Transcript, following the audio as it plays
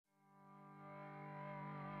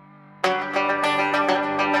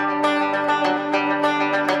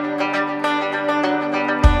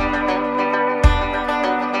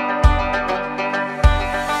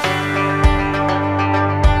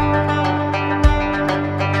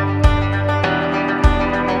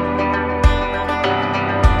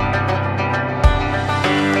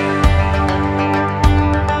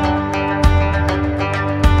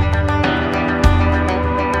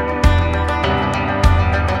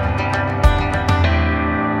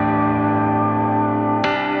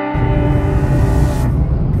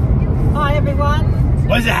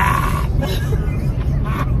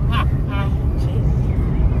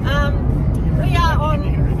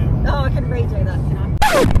do that, you know.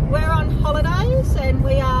 We're on holidays and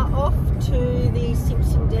we are off to the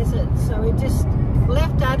Simpson Desert. So we just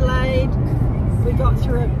left Adelaide. We got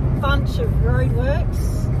through a bunch of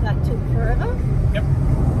roadworks that took forever. Yep.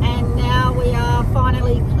 And now we are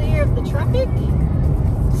finally clear of the traffic.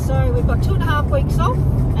 So we've got 2.5 weeks off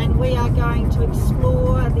and we are going to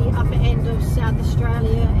explore the upper end of South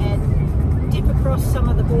Australia and dip across some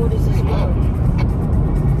of the borders as well.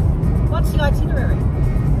 What's the itinerary?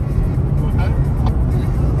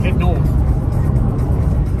 Head north.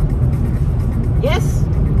 Yes?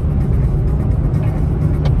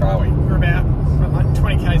 Where are we? We're about like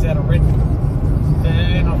 20 k's out of Red,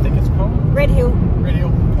 and I think it's called Red Hill. Red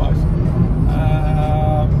Hill, close.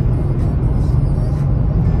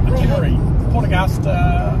 Itinerary: Port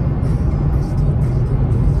Augusta.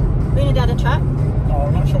 Lyndhurst track. Oh,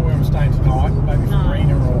 I'm not sure where we're staying tonight. Maybe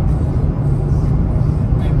Farina or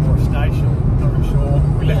a station. Not really sure.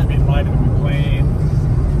 We left a bit later than we planned.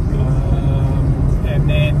 And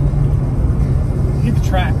then hit the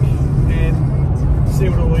track and see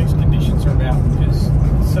what all these conditions are about, because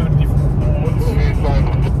there's so many different reports.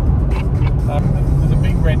 The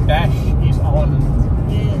Big Red Bash is on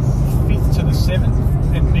 5th to the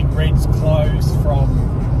 7th, and Big Red's closed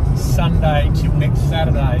from Sunday till next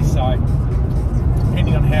Saturday, so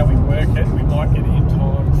depending on how we work it, we might get it in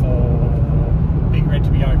time for Big Red to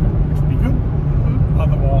be open, which would be good.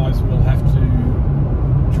 Otherwise we'll have to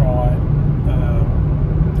try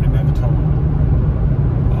another time.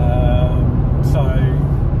 So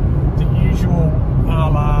the usual a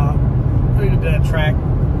la Aroona Dam track,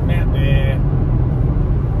 Mount Dare,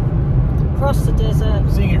 Across the desert.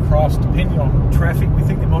 zing across, depending on traffic. We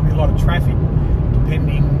think there might be a lot of traffic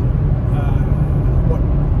depending what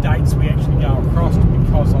dates we actually go across,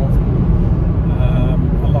 because of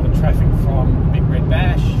a lot of traffic from Big Red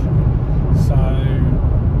Bash. So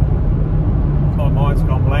my mind's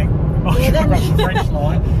gone blank. We might across the French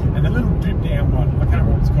line and the little drip down one. I can't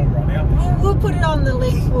remember what it's called right now. We'll put it on the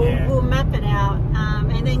link. We'll map it out,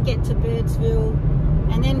 and then get to Birdsville,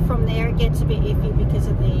 and then from there it gets a bit iffy because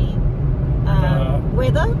of the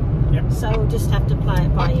weather. Yep. So we'll just have to play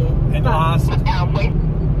it by ear. And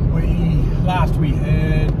last we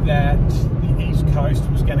heard that the East Coast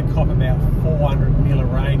was going to cop about 400 mil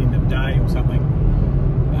of rain in a day or something.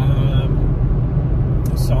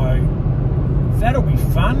 So that'll be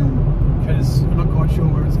fun, because we're not quite sure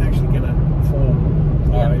where it's actually going to fall.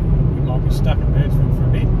 So we might be stuck in Birdsville for a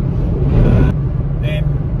bit. Then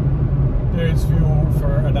Birdsville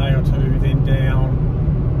for a day or two, then down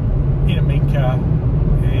Inaminka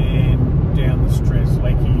and down the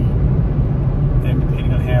Strzelecki, and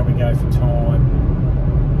depending on how we go for time,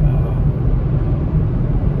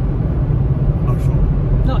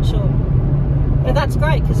 Not sure. But that's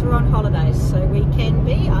great, because we're on holidays, so we can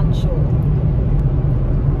be unsure.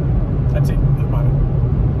 That's it at the moment.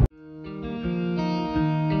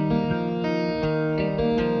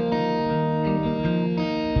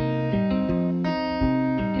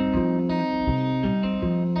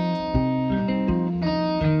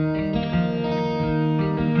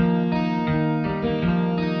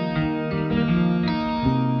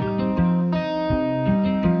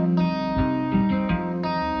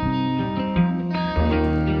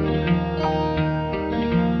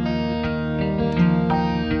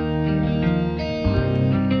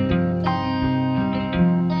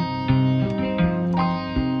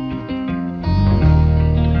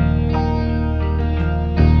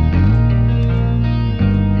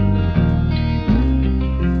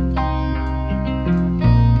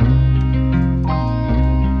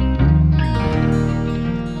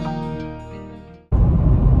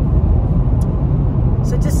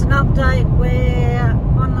 We're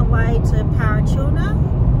on the way to Aroona,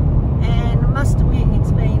 and I must admit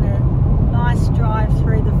it's been a nice drive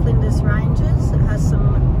through the Flinders Ranges. It has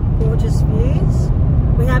some gorgeous views.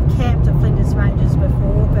 We have camped at Flinders Ranges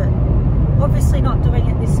before, but obviously not doing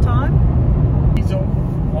it this time. Diesel,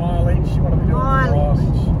 mileage, what are we doing?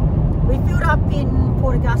 Mileage. We filled up in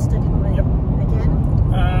Port Augusta, didn't we? Yep. Again?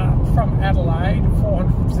 From Adelaide,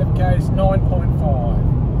 457 k's,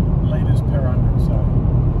 9.5 litres per 100, so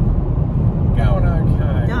going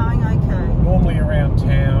okay. Going okay. Normally around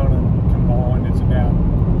town and combined it's about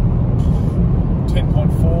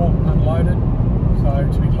 10.4 unloaded. So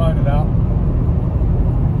to be loaded up,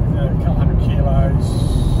 a couple hundred kilos,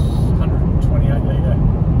 128 litre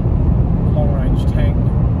long range tank,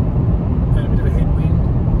 and a bit of a headwind.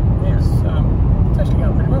 Yes, it's actually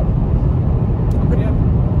going pretty well.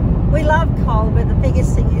 We love coal, but the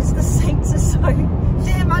biggest thing is the seats are so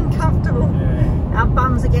damn uncomfortable. Yeah. Our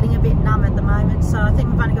bums are getting a bit numb at the moment, so I think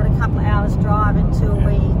we've only got a couple of hours drive until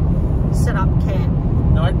we up camp.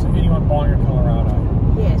 Note to anyone buying a Colorado.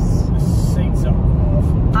 Yes. The seats are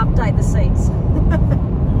awful. Update the seats.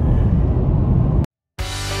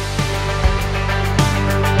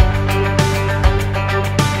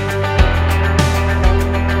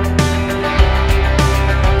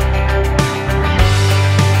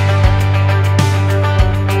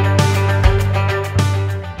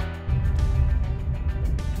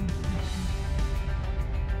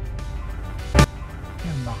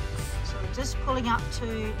 So we're just pulling up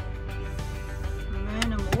to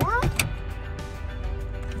Murnamora,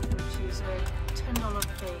 which is a $10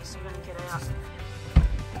 fee, so we're going to get out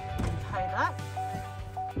and pay that.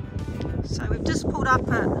 So we've just pulled up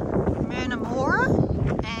at Murnamora,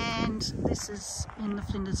 and this is in the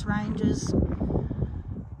Flinders Ranges.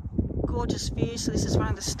 Gorgeous view. So this is one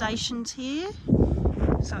of the stations here.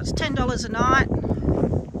 So it's $10 a night.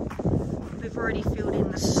 We've already filled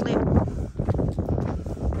in the slip.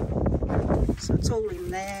 So it's all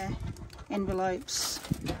in there, envelopes,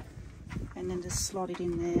 and then just slot it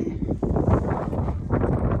in there.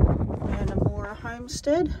 Murnamora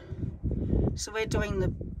Homestead. So we're doing the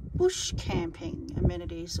bush camping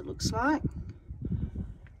amenities, it looks like,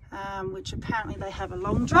 which apparently they have a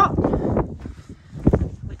long drop,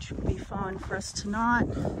 which will be fine for us tonight.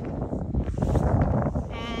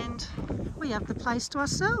 And we have the place to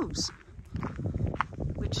ourselves,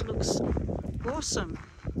 which looks awesome.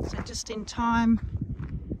 So just in time.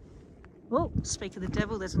 Oh, speak of the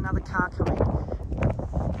devil, there's another car coming.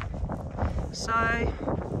 So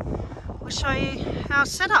we'll show you our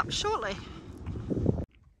setup shortly.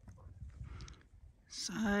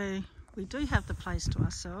 So we do have the place to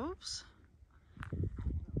ourselves.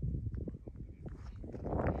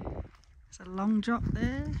 There's a long drop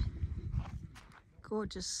there.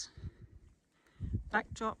 Gorgeous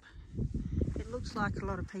backdrop. It looks like a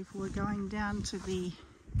lot of people are going down to the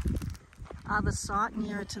other site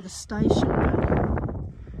nearer to the station,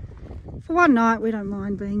 but for one night we don't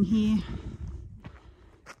mind being here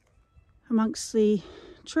amongst the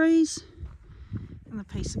trees and the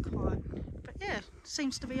peace and quiet. But yeah,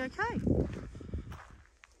 seems to be okay.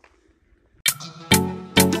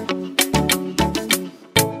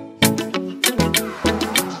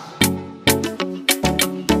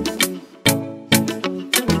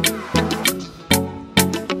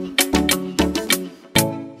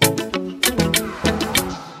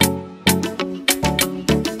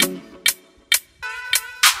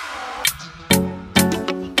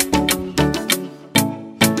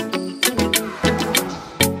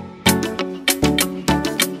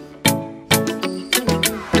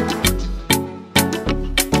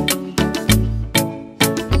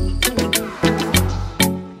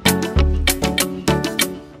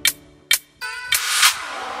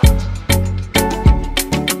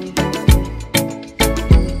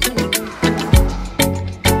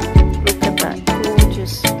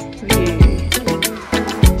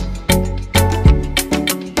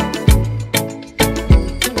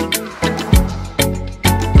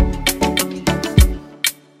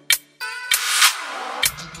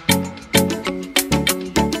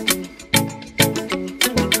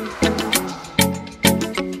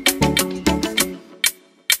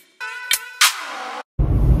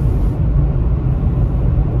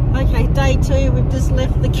 Day two, we've just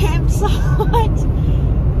left the campsite.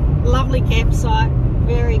 Lovely campsite,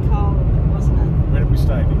 very cold, wasn't it? Where did we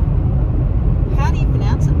stay? How do you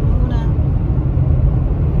pronounce it?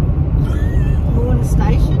 Aroona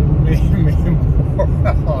Station?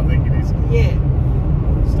 I think it is. Yeah.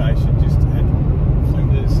 Station just at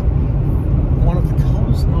Flinders. One of the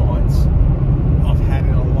coldest nights I've had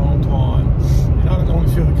in a long time. And I don't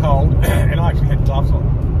normally feel the cold, and I actually had gloves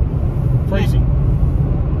on. Freezing.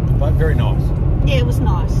 But very nice. Yeah, it was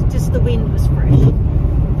nice. Just the wind was fresh.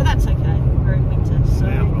 But that's okay. We're in winter. So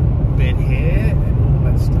now we've got bed hair and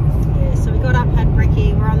all that stuff. Yeah, so we got up, had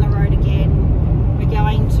brekkie, we're on the road again. We're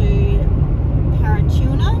going to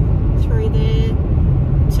Farina, through there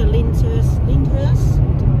to Lyndhurst,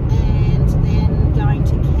 and then going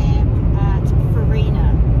to camp at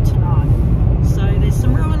Farina tonight. So there's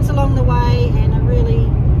some ruins along the way and a really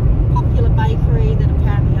popular bakery that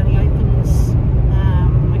apparently only opens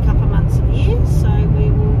a couple of months a year, so we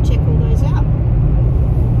will check all those out.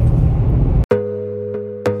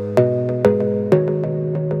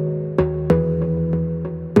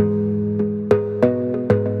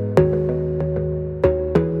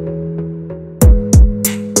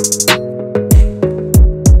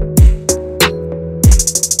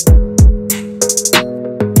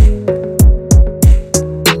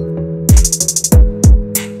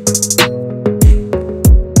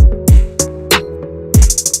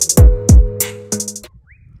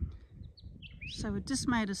 So we just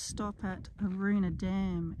made a stop at Aroona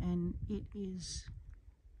Dam and it is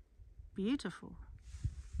beautiful.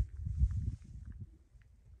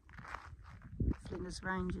 Flinders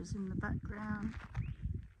Ranges in the background.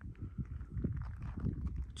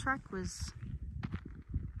 Track was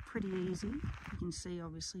pretty easy. You can see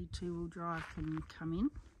obviously two-wheel drive can come in.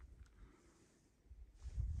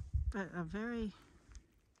 But a very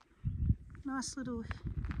nice little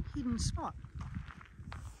hidden spot.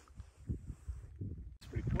 It's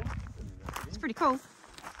pretty cool. It's pretty cool.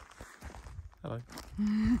 Hello.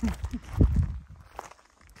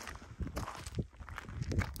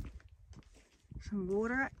 Some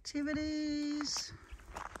water activities.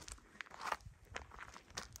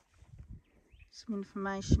 Some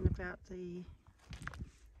information about the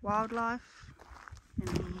wildlife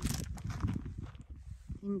and the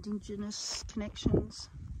Indigenous connections.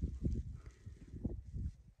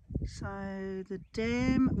 So the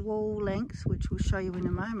dam wall length, which we'll show you in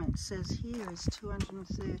a moment, says here is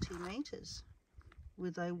 230 metres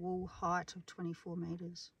with a wall height of 24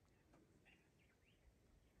 metres.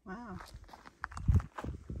 Wow.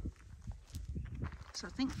 So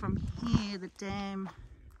I think from here the dam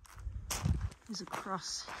is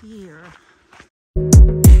across here.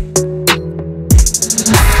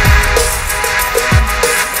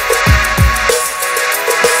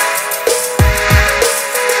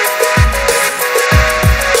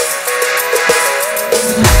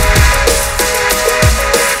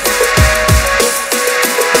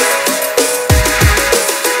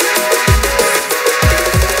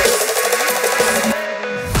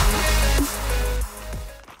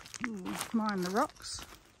 Mind the rocks.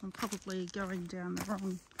 I'm probably going down the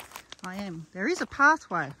wrong... I am. There is a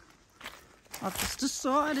pathway. I've just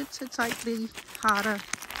decided to take the harder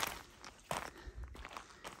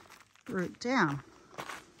route down.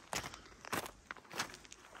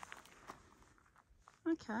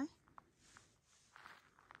 Okay.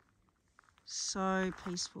 So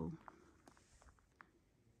peaceful.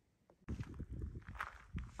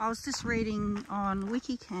 I was just reading on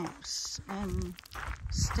Wikicamps and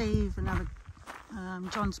Steve, another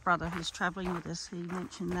John's brother who's travelling with us, he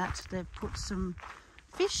mentioned that they've put some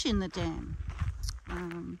fish in the dam.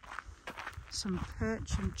 Some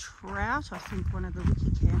perch and trout, I think one of the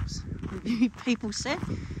Wikicamps people said.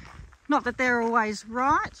 Not that they're always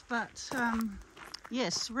right, but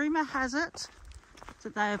yes, rumour has it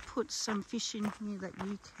that they have put some fish in here that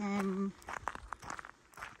you can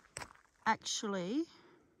actually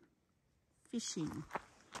fish in,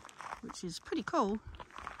 which is pretty cool.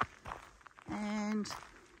 And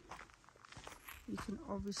you can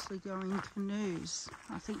obviously go in canoes.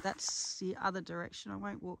 I think that's the other direction. I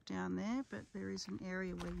won't walk down there, but there is an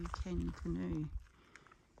area where you can canoe.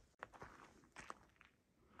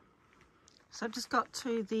 So I've just got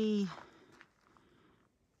to the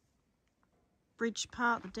bridge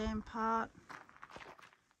part, the dam part.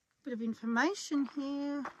 Bit of information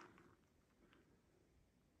here.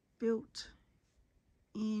 Built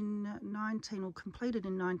in completed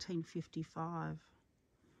in 1955,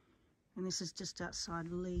 and this is just outside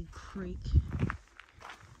Lee Creek,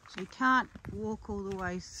 so you can't walk all the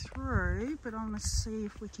way through, but I'm going to see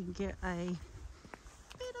if we can get a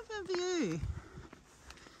bit of a view.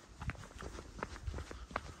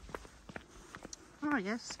 Oh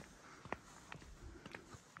yes.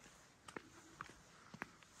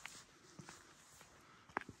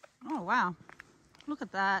 Oh wow, look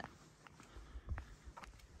at that.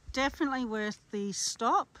 Definitely worth the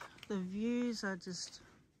stop. The views are just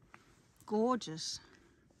gorgeous.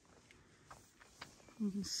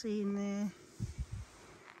 You can see in there,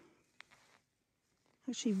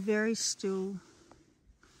 actually very still,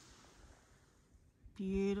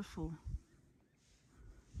 beautiful.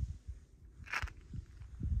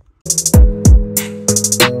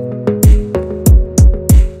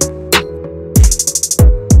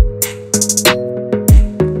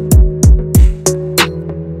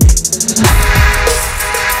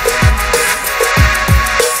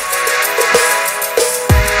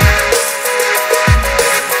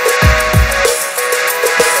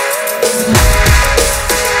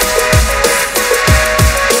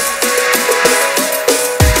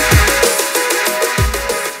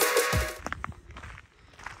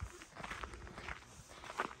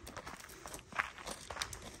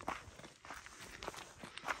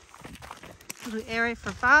 Little area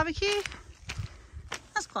for a barbecue.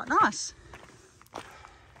 That's quite nice.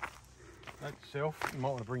 Note to self, you might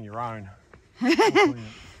want to bring your own.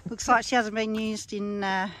 Looks like she hasn't been used in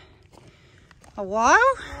a while.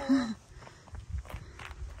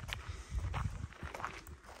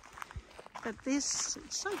 But this,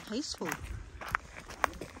 it's so peaceful.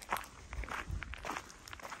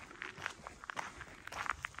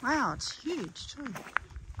 Wow, it's huge too.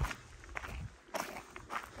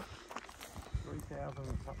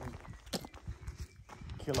 3,000 something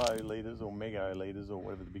kilolitres or megalitres or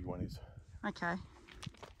whatever the big one is. Okay.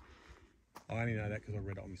 I only know that because I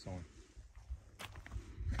read it on the sign.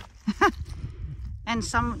 And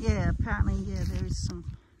some, yeah, apparently, yeah, there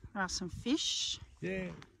are some fish. Yeah,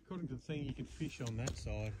 according to the thing, you can fish on that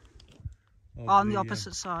side. On the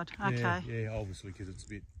opposite side, okay. Yeah, obviously, because it's a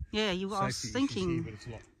bit. Yeah, I was thinking. Here, but it's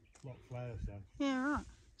a lot flatter, so. Yeah, right.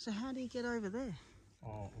 So how do you get over there?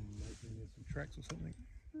 Oh, I'm making there some tracks or something.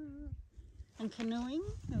 And canoeing?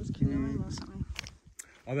 There was canoeing or something.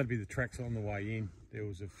 Oh, that'd be the tracks on the way in. There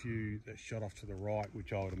was a few that shot off to the right,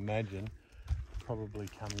 which I would imagine probably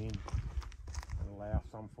come in and allow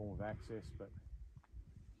some form of access, but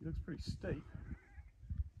it looks pretty steep.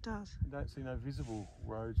 It does. I don't see no visible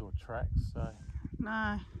roads or tracks, so.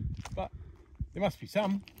 No. But there must be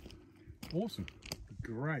some. Awesome.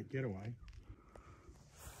 Great getaway.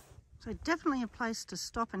 So definitely a place to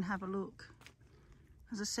stop and have a look.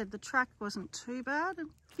 As I said, the track wasn't too bad. A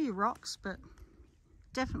few rocks, but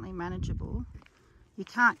definitely manageable. You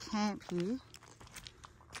can't camp here,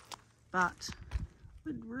 but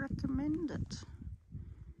would recommend it.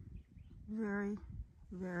 Very,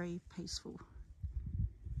 very peaceful.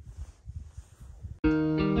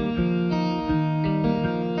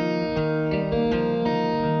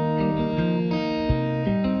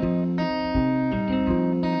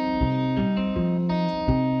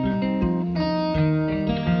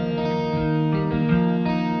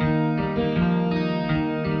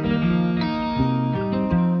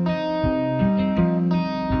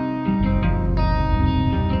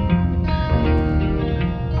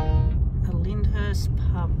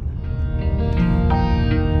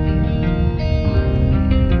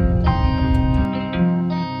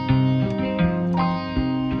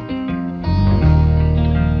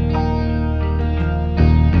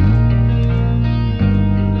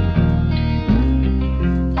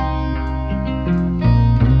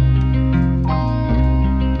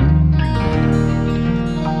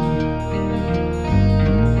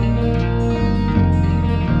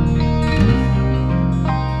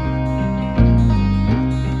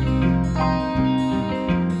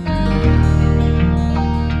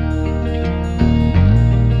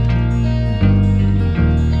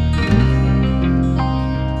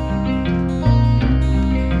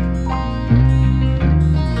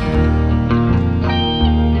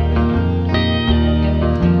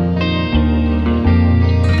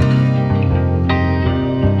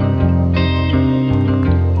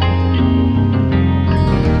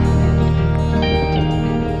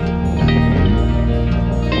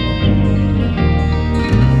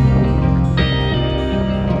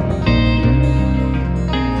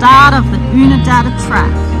 Start of the Aroona Dam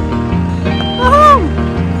track. Woohoo!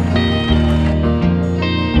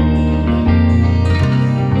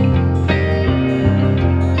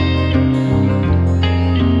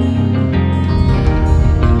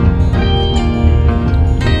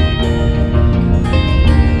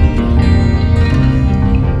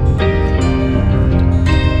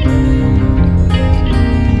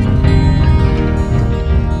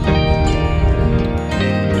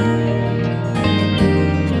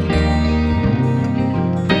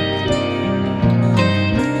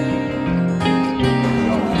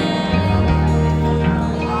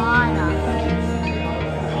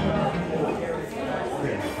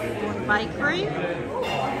 Bakery.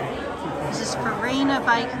 This is Farina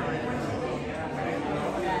Bakery.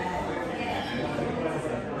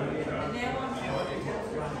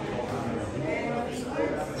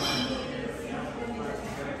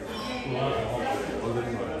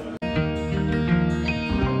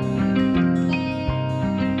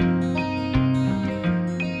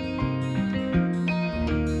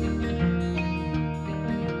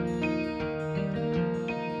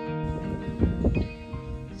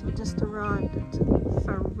 Just arrived at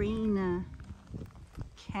Farina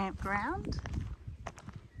campground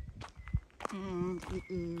and it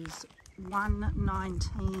is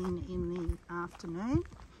 1:19 in the afternoon,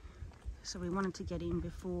 so we wanted to get in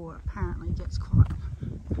before apparently it gets quite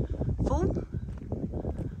full.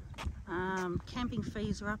 Camping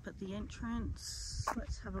fees are up at the entrance.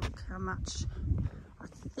 Let's have a look how much.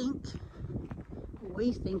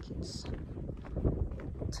 We think it's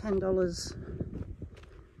 $10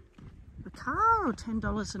 car or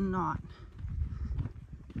 $10 a night.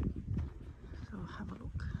 So we'll have a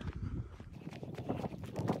look.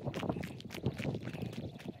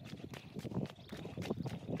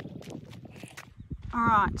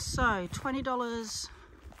 Alright, so $20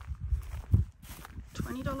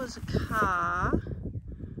 a car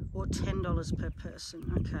or $10 $10 per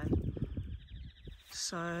person. Okay,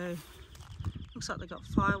 so looks like they've got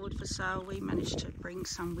firewood for sale. We managed to bring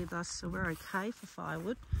some with us, so we're okay for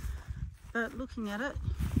firewood. But looking at it,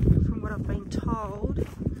 from what I've been told,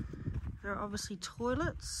 there are obviously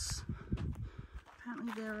toilets.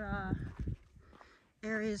 Apparently there are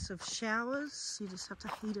areas of showers. You just have to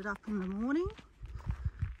heat it up in the morning.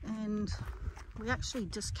 And we actually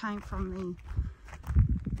just came from the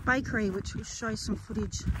bakery, which will show some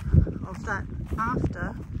footage of that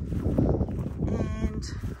after, and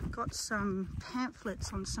got some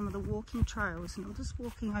pamphlets on some of the walking trails. And I'm just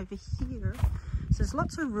walking over here, so there's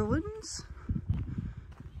lots of ruins,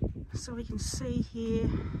 so we can see here,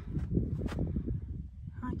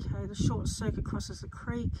 okay, the short circuit crosses the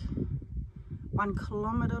creek, 1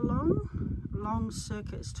 kilometre long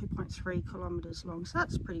circuit is 2.3 kilometres long, so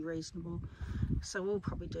that's pretty reasonable. So we'll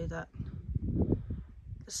probably do that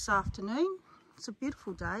this afternoon. It's a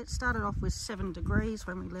beautiful day. It started off with 7 degrees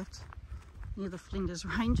when we left near the Flinders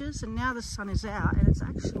Ranges, and now the sun is out and it's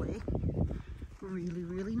actually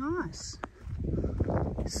really nice.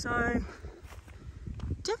 So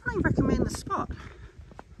definitely recommend the spot.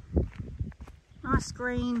 Nice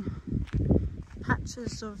green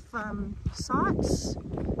patches of sites.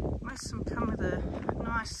 Most of them come with a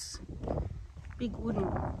nice big wooden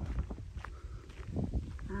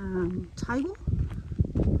table.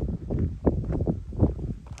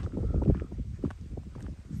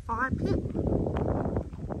 Fire pit.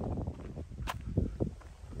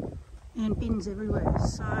 And bins everywhere.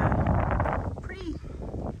 So pretty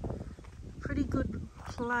good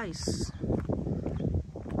place.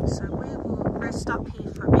 So we will rest up here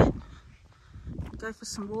for a bit, go for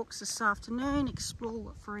some walks this afternoon, explore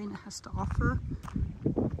what Farina has to offer.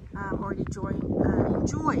 Already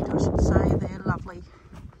enjoyed, I should say, their lovely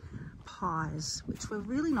pies, which were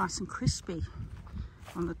really nice and crispy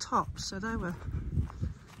on the top, so they were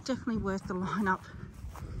definitely worth the line up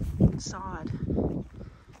inside.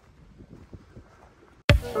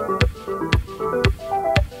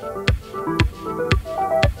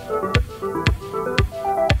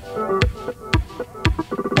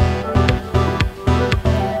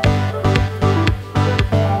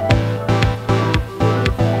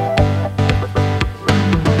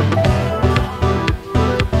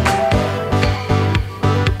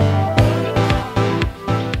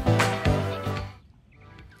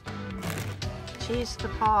 Cheers to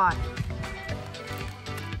pie.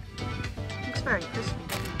 Looks very crispy.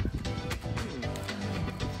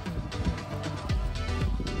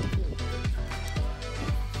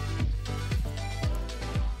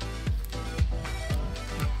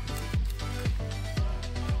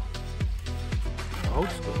 Old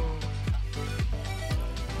school.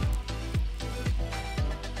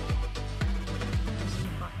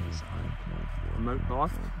 Remote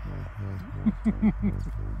knife.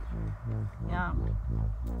 Yeah.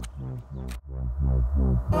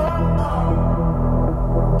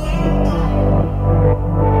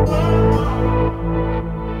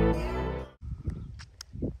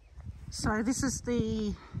 So this is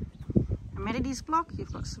the amenities block.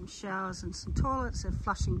 You've got some showers and some toilets. They're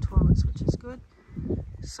flushing toilets, which is good.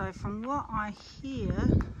 So from what I hear,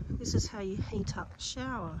 this is how you heat up a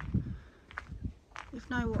shower. If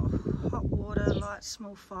no hot water, light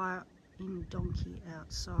small fire in donkey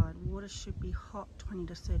outside. Water should be hot 20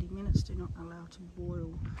 to 30 minutes. Do not allow to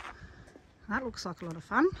boil. That looks like a lot of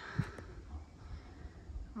fun.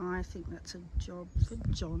 I think that's a job for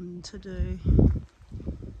John to do.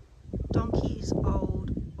 Donkey is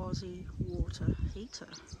old Aussie water heater.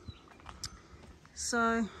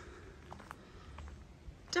 So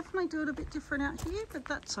definitely do it a bit different out here, but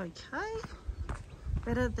that's okay.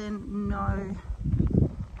 Better than no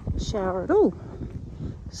shower at all.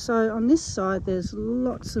 So on this side there's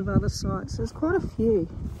lots of other sites. There's quite a few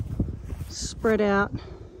spread out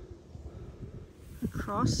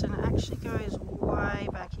across, and it actually goes way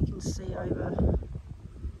back. You can see way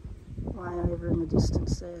over in the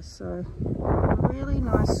distance there. So really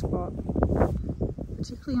nice spot,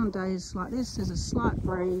 particularly on days like this. There's a slight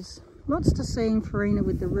breeze. Lots to see in Farina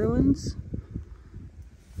with the ruins.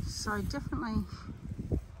 So definitely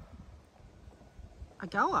a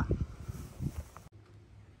goer.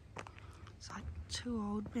 It's like 2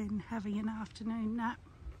 old men having an afternoon nap.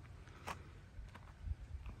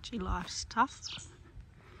 Gee, life's tough.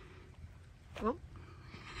 Well,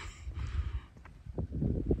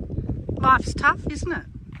 life's tough, isn't it?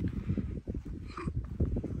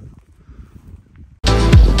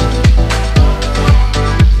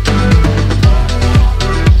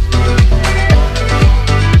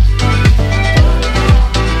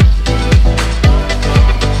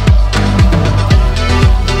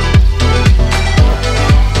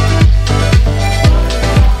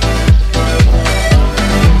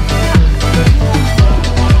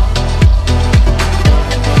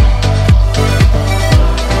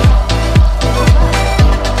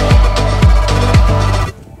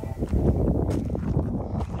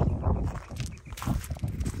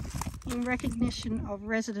 recognition of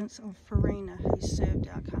residents of Farina who served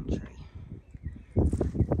our country.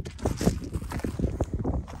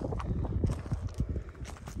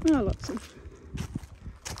 Oh, lots of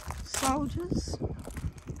soldiers.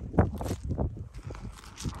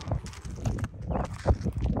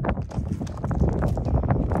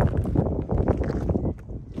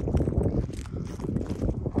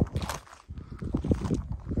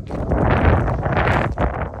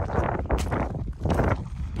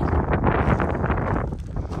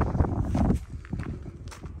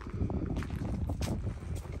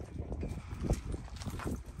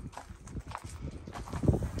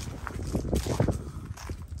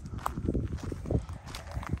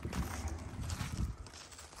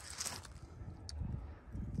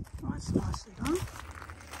 That's nicely done.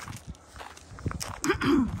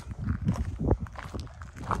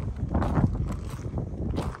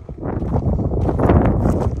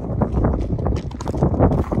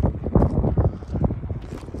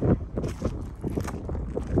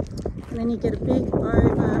 And then you get a big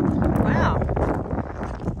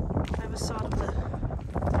oversight of the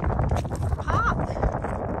park,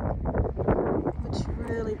 which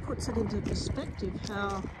really puts it into perspective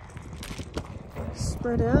how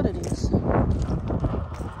spread out it is.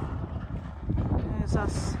 There's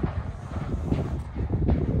us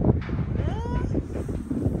there.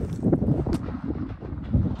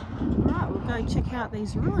 Right, we'll go check out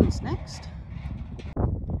these ruins next.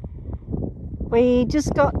 We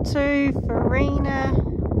just got to Farina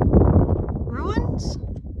ruins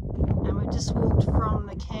and we just walked from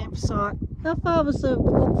the campsite. How far was the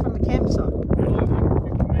walk from the campsite? 50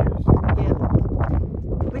 metres. Yeah,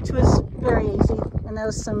 which was very easy, and there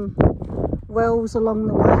was some wells along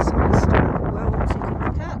the way, some historical wells you could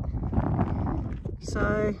look at.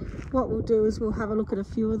 So what we'll do is we'll have a look at a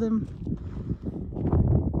few of them.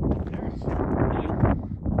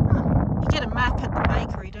 You get a map at the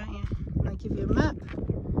bakery, don't you? They give you a map.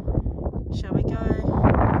 Shall we go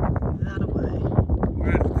that way?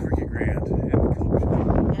 We're at the cricket ground and the coffee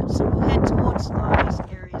shop. Yep, so we'll head towards those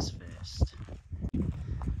areas first.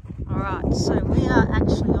 Alright, so we are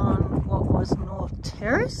actually on what was North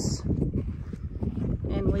Terrace,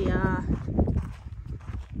 and we are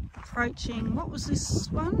approaching, what was this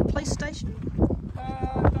one, police station?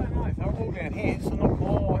 I don't know, they're all down here, so not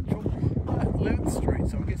quite 11th Street,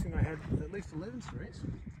 so I'm guessing they had at least 11 streets.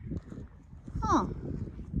 Oh.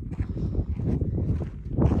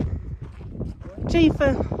 Gee,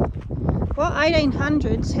 for what,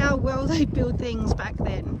 1800s, how well they built things back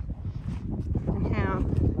then, and how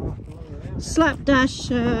slapdash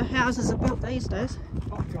houses are built these days.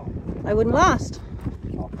 They wouldn't last.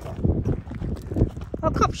 Oh,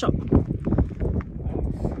 cop shop.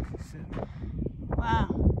 Wow.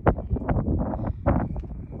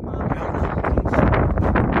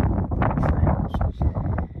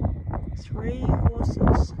 Three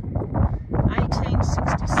horses.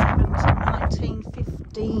 1867 to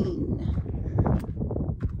 1915.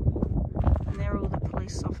 And they're all the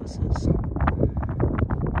police officers.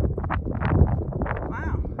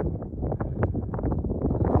 Wow.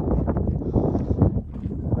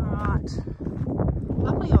 Alright.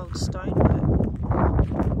 Lovely old stonework.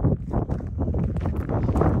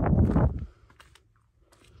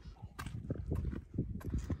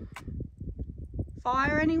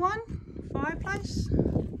 Fire, anyone? Fireplace?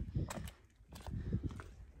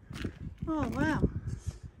 Oh wow.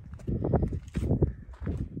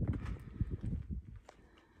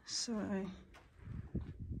 So,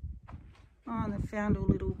 and they found all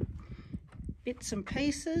little bits and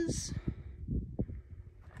pieces.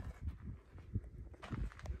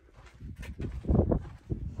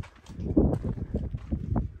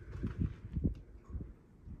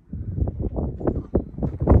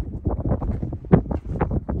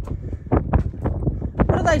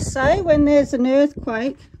 They say when there's an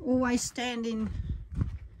earthquake, always stand in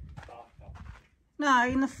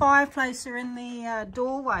the fireplace or in the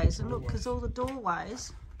doorways, and look, because all the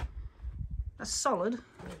doorways are solid.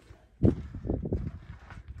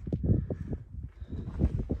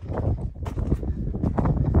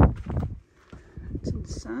 It's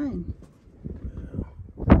insane.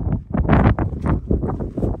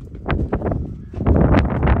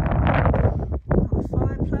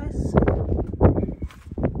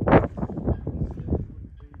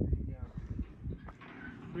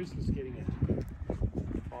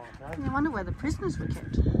 I wonder where the prisoners were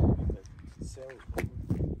kept.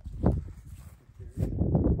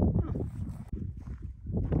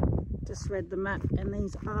 Just read the map, and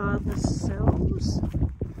these are the cells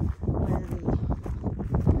where the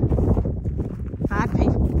bad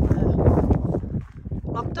people were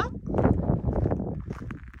locked up.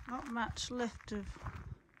 Not much left of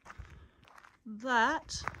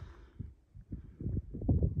that.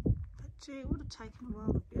 But gee, it would have taken a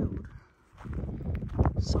while to build.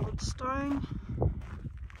 Solid stone.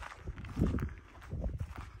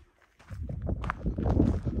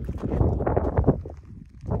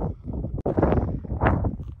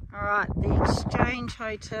 Alright, the Exchange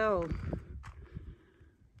Hotel.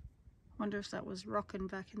 Wonder if that was rocking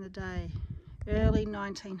back in the day. Early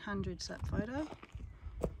 1900s, that photo.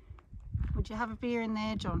 Would you have a beer in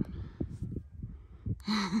there, John?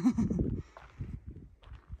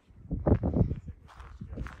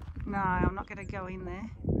 No, I'm not going to go in there.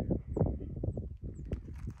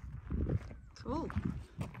 Cool.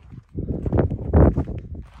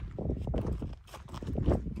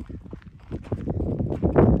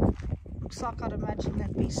 Looks like I'd imagine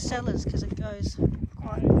there'd be cellars because it goes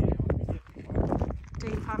quite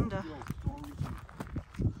deep under.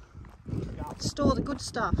 Store the good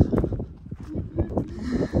stuff.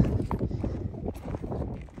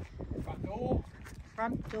 Front door.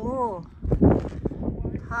 Front door.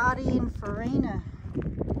 Party in Farina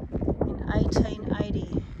in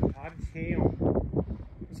 1880. Out of town.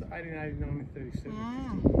 It's 1889 to 37.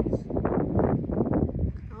 Yeah.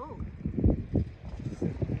 Cool.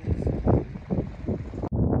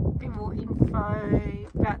 Bit more info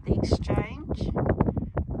about the exchange.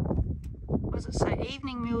 What does it say?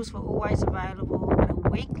 Evening meals were always available at a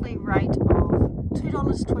weekly rate of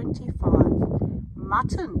 $2.25.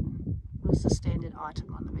 Mutton was the standard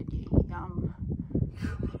item on the menu. Yum.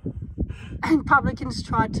 And publicans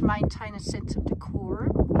tried to maintain a sense of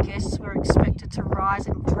decorum. Guests were expected to rise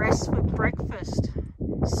and dress for breakfast.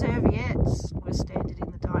 Serviettes were standard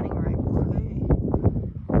in the dining room.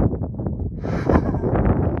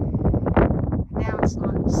 Now it's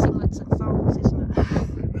like singlets and thongs, isn't it?